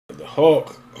The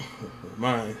Hulk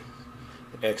reminds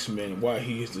X-Men why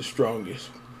he is the strongest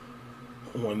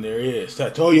one there is. So I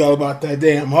told y'all about that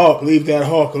damn Hulk. Leave that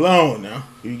Hulk alone now.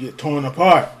 You get torn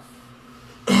apart.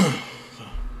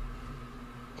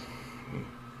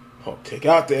 Hulk take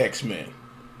out the X-Men.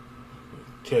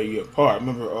 Tear you apart.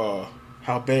 Remember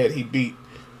how bad he beat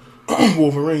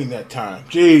Wolverine that time.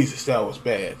 Jesus, that was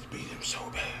bad. Beat him so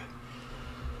bad.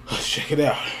 Let's check it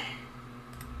out.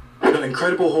 The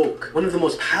Incredible Hulk, one of the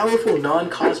most powerful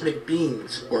non-cosmic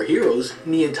beings, or heroes,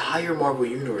 in the entire Marvel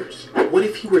Universe. What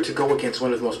if he were to go against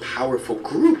one of the most powerful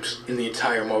groups in the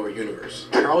entire Marvel Universe?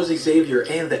 Charles Xavier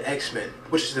and the X-Men,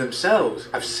 which themselves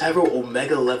have several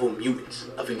Omega-level mutants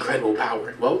of incredible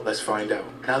power. Well, let's find out.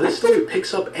 Now this story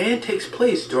picks up and takes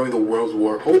place during the World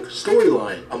War Hulk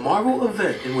storyline, a Marvel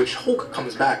event in which Hulk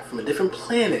comes back from a different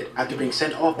planet after being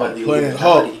sent off by the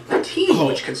Illuminati. A team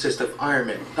which consists of Iron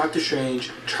Man, Doctor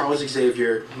Strange, Charles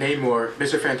Xavier, Namor,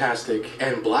 Mr. Fantastic,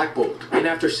 and Black Bolt. And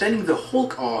after sending the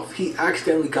Hulk off, he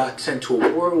accidentally got sent to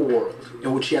a world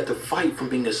in which he had to fight from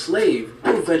being a slave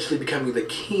to eventually becoming the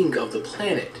king of the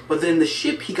planet. But then the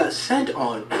ship he got sent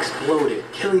on exploded,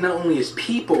 killing not only his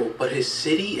people, but his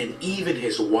city and even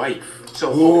his wife.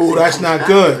 So Hulk that's not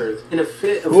good. In a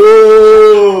fit of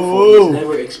powerful he's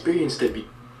never experienced it before.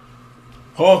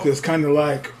 Hulk is kind of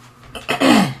like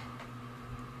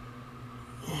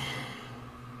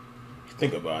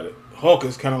think about it. Hulk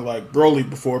is kind of like Broly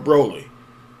before Broly.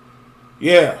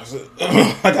 Yeah,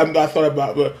 like I thought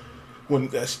about, but when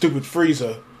that stupid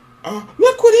Frieza,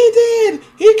 look what he did!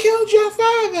 He killed your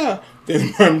father.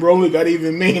 Then when Broly got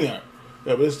even meaner.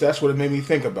 Yeah, but that's what it made me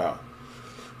think about.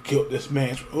 Killed this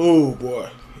man. Oh boy,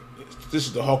 this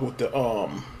is the Hulk with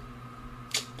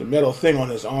the metal thing on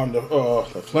his arm.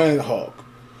 The Planet Hulk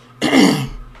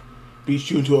beats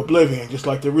you into oblivion, just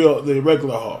like the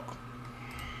regular Hulk.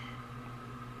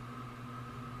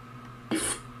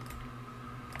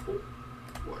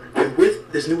 And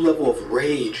with this new level of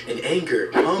rage and anger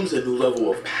comes a new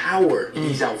level of power, and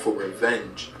he's out for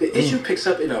revenge. The issue picks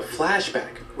up in a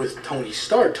flashback with Tony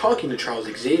Stark talking to Charles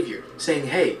Xavier, saying,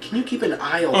 hey, can you keep an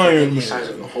eye out for any signs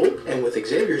of the Hulk? And with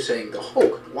Xavier saying, the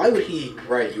Hulk, why would he?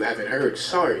 Right, you haven't heard,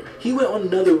 sorry. He went on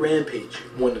another rampage,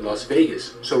 one in Las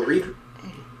Vegas, so read...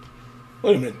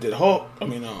 Wait a minute, did Hulk,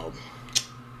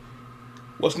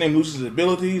 what's his name loses his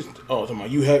abilities? Oh, talking about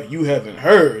you haven't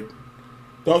heard.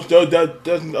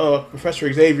 Doesn't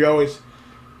Professor Xavier always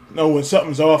know when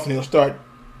something's off and he'll start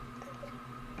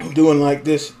doing like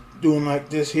this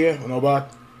here, about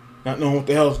not knowing what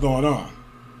the hell's going on?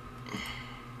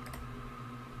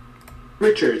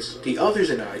 Richards, the others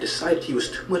and I decided he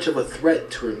was too much of a threat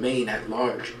to remain at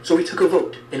large. So we took a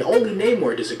vote, and only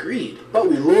Namor disagreed. But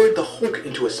we lured the Hulk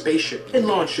into a spaceship and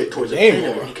launched it towards a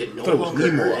planet where he could no longer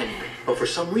hurt anyone. But for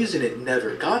some reason it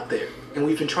never got there. And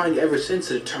we've been trying ever since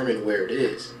to determine where it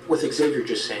is. With Xavier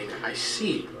just saying, I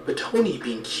see. But Tony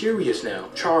being curious now.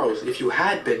 Charles, if you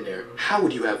had been there, how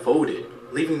would you have voted?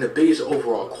 Leaving the biggest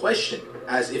overall question,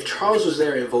 as if Charles was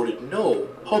there and voted no,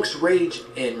 Hulk's rage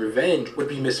and revenge would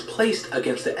be misplaced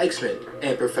against the X-Men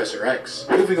and Professor X.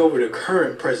 Moving over to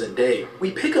current present day,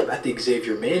 we pick up at the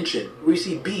Xavier Mansion, where we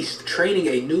see Beast training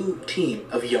a new team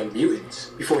of young mutants,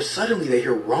 before suddenly they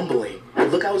hear rumbling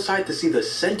and look outside to see the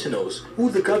Sentinels, who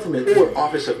the government or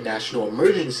Office of National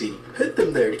Emergency put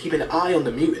them there to keep an eye on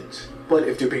the mutants. But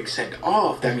if they're being sent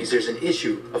off, that means there's an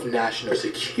issue of national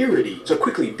security. So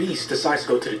quickly Beast decides to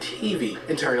go to the TV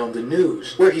and turn on the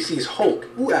news, where he sees Hulk,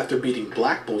 who after beating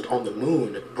Black Bolt on the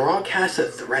moon, broadcasts a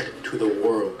threat to the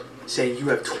world, saying you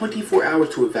have 24 hours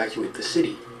to evacuate the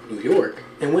city, New York.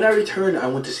 And when I return, I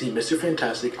want to see Mr.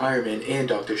 Fantastic, Iron Man, and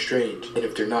Doctor Strange. And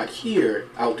if they're not here,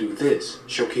 I'll do this,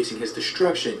 showcasing his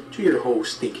destruction to your whole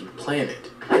stinking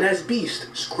planet. And as Beast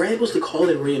scrambles to call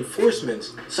in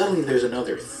reinforcements, suddenly there's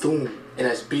another thoom. And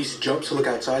as Beast jumps to look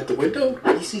outside the window,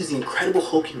 he sees the Incredible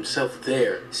Hulk himself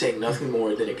there, saying nothing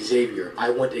more than Xavier. I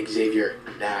want Xavier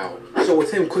now. So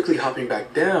with him quickly hopping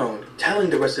back down, telling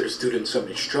the rest of the students some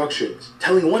instructions,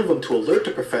 telling one of them to alert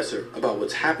the professor about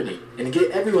what's happening, and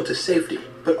get everyone to safety,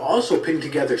 but also putting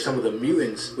together some of the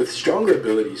mutants with stronger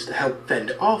abilities to help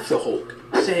fend off the Hulk,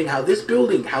 saying how this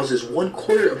building houses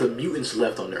 1/4 of the mutants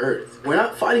left on Earth. We're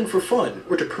not fighting for fun,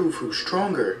 or to prove who's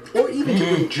stronger, or even to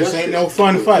bring justice ain't no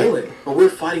fun to a fight. villain, but we're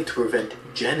fighting to prevent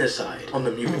genocide on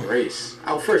the mutant race.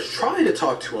 I'll first try to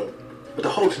talk to him, but the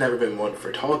Hulk's never been one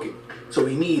for talking. So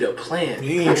we need a plan.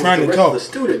 He ain't trying the to rest talk. of the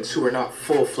students who are not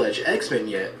full-fledged X-Men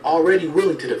yet, already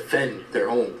willing to defend their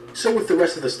own. So with the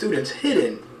rest of the students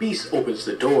hidden, Beast opens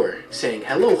the door, saying,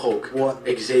 hello Hulk, what?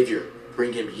 Xavier,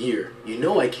 bring him here. You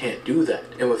know I can't do that.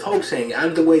 And with Hulk saying, out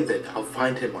of the way then, I'll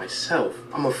find him myself.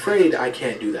 I'm afraid I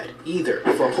can't do that either.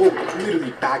 For Hulk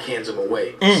literally backhands him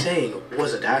away, saying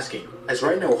wasn't asking. As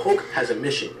right now Hulk has a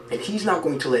mission, and he's not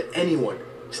going to let anyone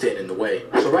stand in the way.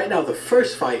 So right now the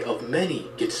first fight of many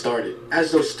gets started,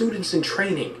 as those students in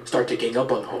training start to gang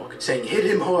up on Hulk, saying hit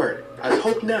him hard. As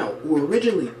Hulk now, who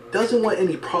originally doesn't want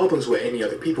any problems with any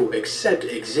other people except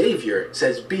Xavier,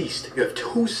 says Beast, you have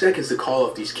 2 seconds to call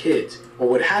off these kids, or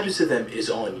what happens to them is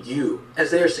on you.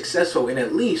 As they are successful in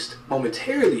at least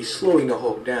momentarily slowing the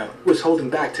Hulk down, who is holding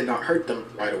back to not hurt them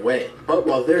right away. But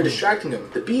while they're distracting him,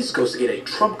 the Beast goes to get a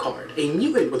trump card, a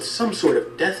mutant with some sort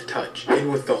of death touch,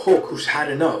 and with the Hulk, who's had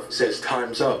enough, says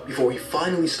time's up, before he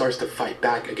finally starts to fight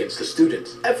back against the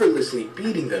students, effortlessly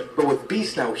beating them. But with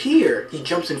Beast now here, he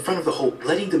jumps in front of the Hulk,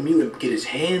 letting the mutant get his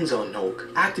hands on Hulk,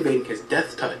 activating his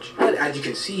death touch. But as you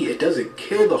can see, it doesn't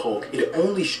kill the Hulk, it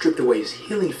only stripped away his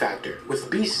healing factor, with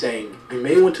Beast saying, you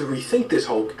may want to rethink this,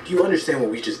 Hulk. Do you understand what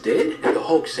we just did? And the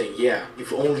Hulk saying, yeah,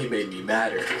 you've only made me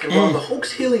madder. And while the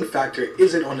Hulk's healing factor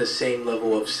isn't on the same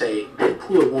level of, say,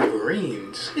 Deadpool or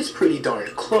Wolverine's, it's pretty darn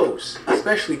close.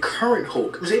 Especially current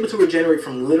Hulk, who's able to regenerate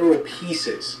from literal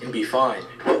pieces and be fine.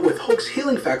 But with Hulk's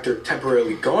healing factor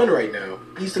temporarily gone right now,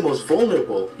 he's the most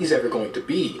vulnerable he's ever going to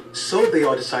be. So they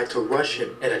all decide to rush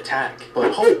him and attack.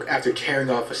 But Hulk, after tearing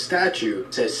off a statue,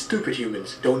 says stupid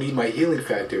humans don't need my healing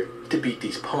factor to beat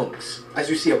these punks. As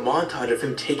we see a montage of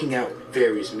him taking out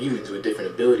various mutants with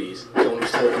different abilities. Someone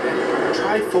who's telekinetic.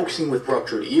 Try focusing with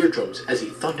ruptured eardrums as he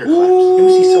thunderclaps. Then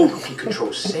we see someone who can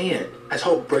control sand, as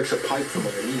Hulk breaks a pipe from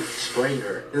underneath, spraying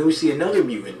her. And then we see another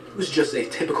mutant, who's just a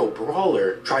typical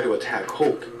brawler, try to attack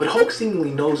Hulk. But Hulk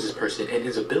seemingly knows this person and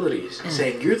his abilities,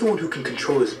 saying, you're the one who can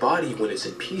control his body when it's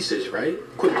in pieces, right?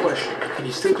 Quick question, can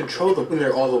you still control them when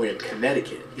they're all the way in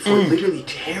Connecticut? Before literally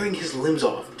tearing his limbs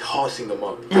off, tossing them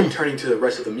up, then turning to the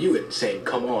rest of the mutants, saying,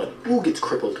 come on, who gets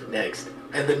crippled next?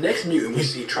 And the next mutant we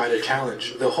see try to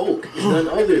challenge the Hulk is none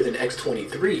other than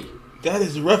X-23. That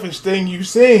is the roughest thing you've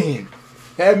seen.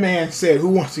 That man said, who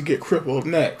wants to get crippled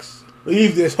next?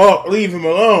 Leave this Hulk, leave him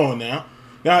alone now.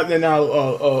 Now,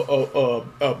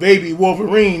 baby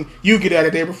Wolverine, you get out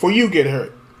of there before you get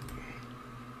hurt.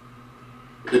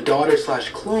 The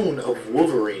daughter/clone of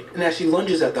Wolverine, and as she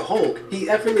lunges at the Hulk, he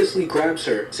effortlessly grabs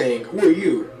her, saying, who are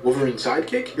you? Wolverine's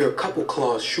sidekick? You're a couple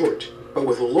claws short. But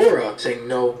with Laura saying,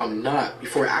 no, I'm not,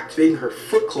 before activating her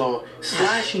Foot Claw,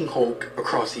 slashing Hulk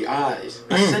across the eyes,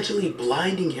 essentially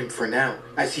blinding him for now,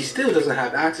 as he still doesn't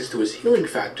have access to his healing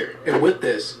factor. And with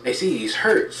this, they see he's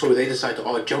hurt, so they decide to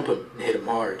all jump him and hit him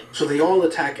hard. So they all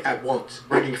attack at once,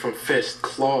 ranging from fists,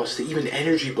 claws, to even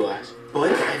energy blasts.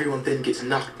 But everyone then gets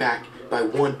knocked back by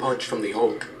one punch from the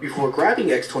Hulk, before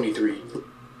grabbing X-23,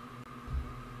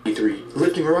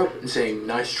 lifting her up and saying,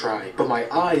 nice try, but my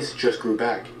eyes just grew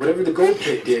back. Whatever the gold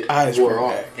kid did wore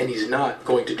off, and he's not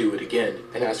going to do it again.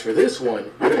 And as for this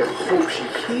one, we better hope she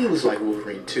heals like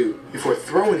Wolverine too, before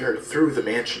throwing her through the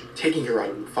mansion, taking her out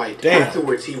of the fight. Damn.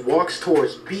 Afterwards, he walks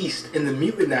towards Beast and the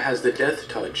mutant that has the death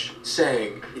touch,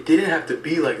 saying, it didn't have to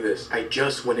be like this. I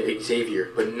just wanted Xavier,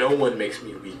 but no one makes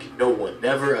me weak. No one.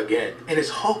 Never again. And as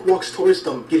Hulk walks towards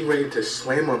them, getting ready to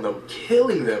slam on them,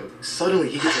 killing them, suddenly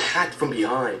he gets attacked from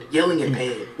behind, yelling in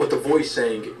pain, with the voice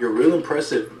saying, you're real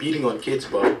impressive beating on kids,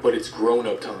 bud, but it's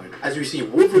grown-up time. As we see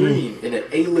Wolverine and an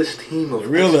A-list team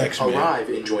of X-Men arrive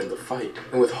and join the fight.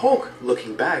 And with Hulk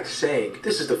looking back, saying,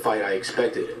 this is the fight I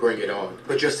expected, bring it on.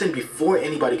 But just then, before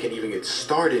anybody can even get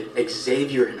started,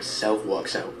 Xavier himself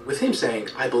walks out, with him saying,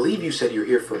 I believe you said you're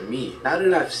here for me. Now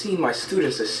that I've seen my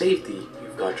students to safety,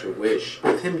 got your wish.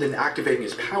 With him then activating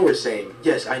his power, saying,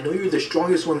 yes, I know you're the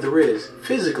strongest one there is,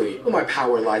 physically, but my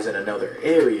power lies in another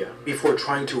area, before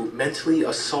trying to mentally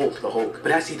assault the Hulk.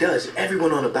 But as he does,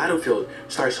 everyone on the battlefield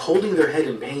starts holding their head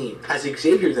in pain, as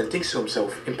Xavier then thinks to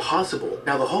himself, impossible.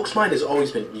 Now the Hulk's mind has always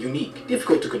been unique,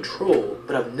 difficult to control,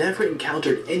 but I've never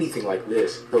encountered anything like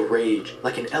this. The rage,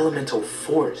 like an elemental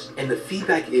force, and the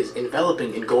feedback is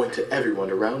enveloping and going to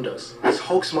everyone around us. As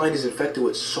Hulk's mind is infected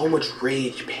with so much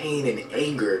rage, pain, and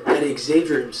anger that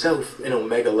Xavier himself, an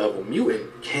Omega level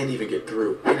mutant, can't even get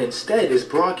through, and instead is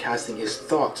broadcasting his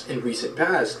thoughts in recent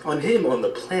past on him on the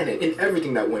planet and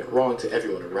everything that went wrong to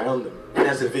everyone around them. And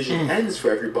as the vision ends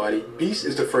for everybody, Beast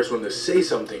is the first one to say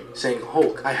something, saying,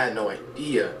 Hulk, I had no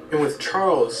idea. And with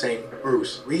Charles saying,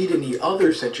 Bruce, Reed and the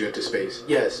others sent you into space.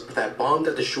 Yes, but that bomb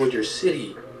that destroyed your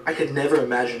city I could never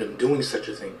imagine them doing such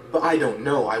a thing. But I don't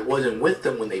know, I wasn't with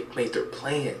them when they made their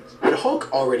plans. But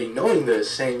Hulk, already knowing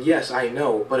this, saying, yes, I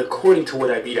know, but according to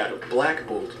what I beat out of Black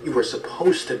Bolt, you were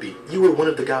supposed to be. You were one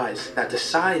of the guys that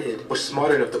decided was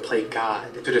smart enough to play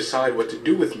God, to decide what to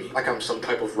do with me, like I'm some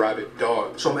type of rabid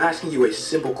dog. So I'm asking you a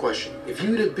simple question. If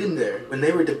you'd have been there when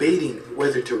they were debating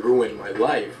whether to ruin my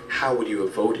life, how would you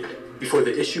have voted? Before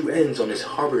the issue ends on this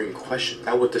harboring question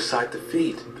that would decide the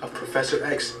fate of Professor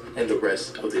X and the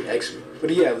rest of the X-Men.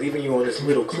 But yeah, leaving you on this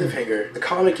little cliffhanger, the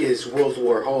comic is World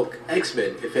War Hulk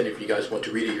X-Men, if any of you guys want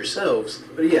to read it yourselves.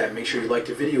 But yeah, make sure you like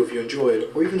the video if you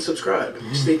enjoyed, or even subscribe.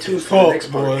 Stay tuned for the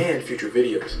next part and future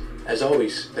videos. As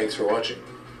always, thanks for watching.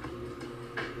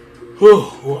 Whew,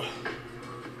 boy.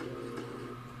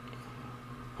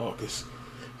 Hulk is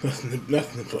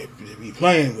nothing to be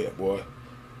playing with, boy.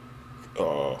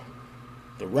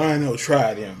 The Rhino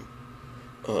tried him.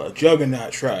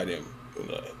 Juggernaut tried him.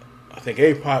 I think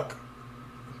APOC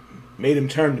made him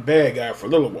turn the bad guy for a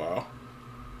little while.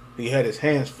 He had his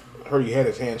hands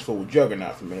full with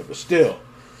Juggernaut for a minute, but still,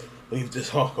 leave this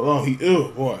Hulk alone.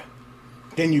 Boy.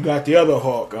 Then you got the other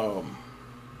Hulk.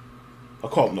 I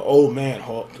call him the old man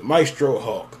Hulk, the Maestro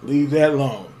Hulk. Leave that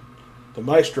alone. The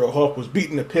Maestro Hulk was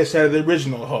beating the piss out of the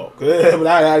original Hulk. But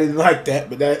I didn't like that.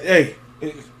 But that, hey,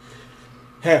 it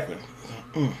happened.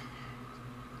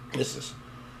 This is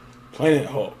Planet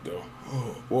Hulk, though.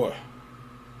 Oh, boy.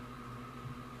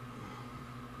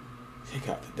 Check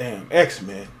out the damn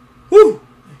X-Men. Woo!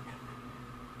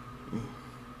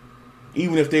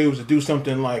 Even if they was to do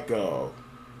something like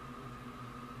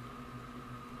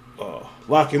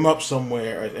lock him up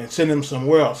somewhere and send him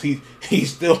somewhere else, he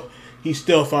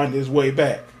still find his way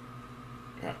back.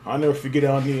 I'll never forget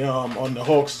on the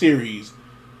Hulk series.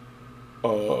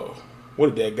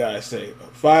 What did that guy say?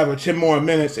 5 or 10 more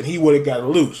minutes and he would have got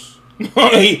loose.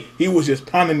 he was just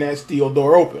pounding that steel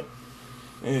door open.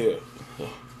 Yeah.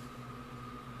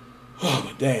 Oh,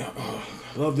 but damn.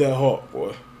 Love that Hulk,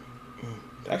 boy.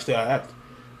 Actually, I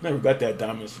never got that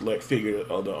Diamond Select figure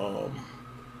of the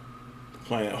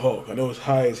Planet Hulk. I know it's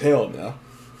high as hell now.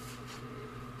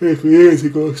 If it is,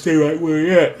 it's gonna stay right where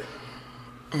he at.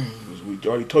 We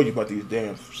already told you about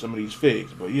some of these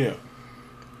figs, but yeah.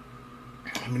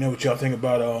 Let me know what y'all think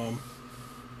about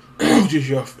which is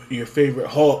your favorite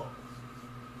Hulk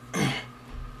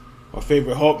or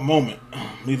favorite Hulk moment.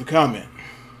 Leave a comment.